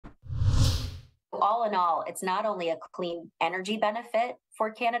all in all, it's not only a clean energy benefit for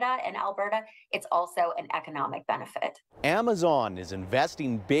Canada and Alberta, it's also an economic benefit. Amazon is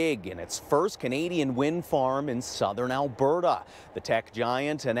investing big in its first Canadian wind farm in southern Alberta. The tech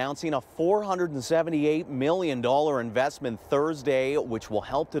giant announcing a $478 million investment Thursday, which will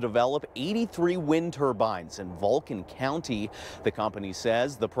help to develop 83 wind turbines in Vulcan County. The company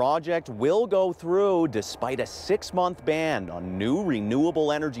says the project will go through despite a 6-month ban on new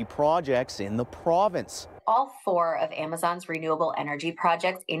renewable energy projects in the province. All 4 of Amazon's renewable energy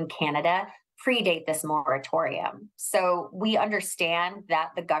projects in Canada predate this moratorium. So we understand that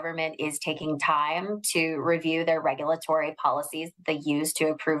the government is taking time to review their regulatory policies they use to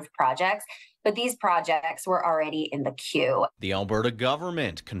approve projects, but these projects were already in the queue. The Alberta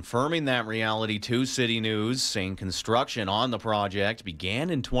government confirming that reality to City News, saying construction on the project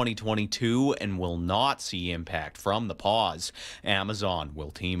began in 2022 and will not see impact from the pause. Amazon will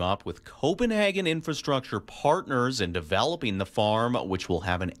team up with Copenhagen infrastructure partners in developing the farm, which will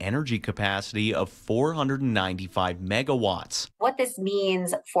have an energy capacity of 495 megawatts. What this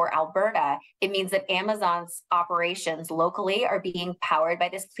means for Alberta, it means that Amazon's operations locally are being powered by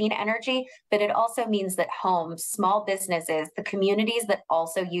this clean energy, but it also means that homes, small businesses, the communities that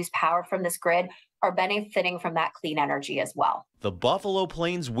also use power from this grid are benefiting from that clean energy as well. The Buffalo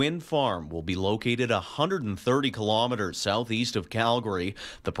Plains Wind Farm will be located 130 kilometers southeast of Calgary.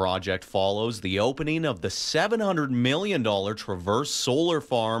 The project follows the opening of the $700 million Traverse Solar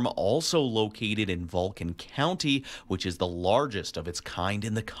Farm, also located in Vulcan County, which is the largest of its kind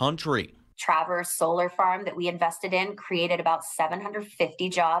in the country. Traverse Solar Farm that we invested in created about 750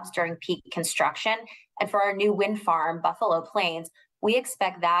 jobs during peak construction. And for our new wind farm, Buffalo Plains, we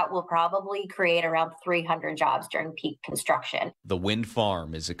expect that will probably create around 300 jobs during peak construction. The wind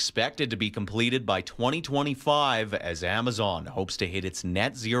farm is expected to be completed by 2025 as Amazon hopes to hit its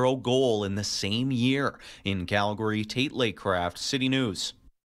net zero goal in the same year. In Calgary, Tate Lakecraft, City News.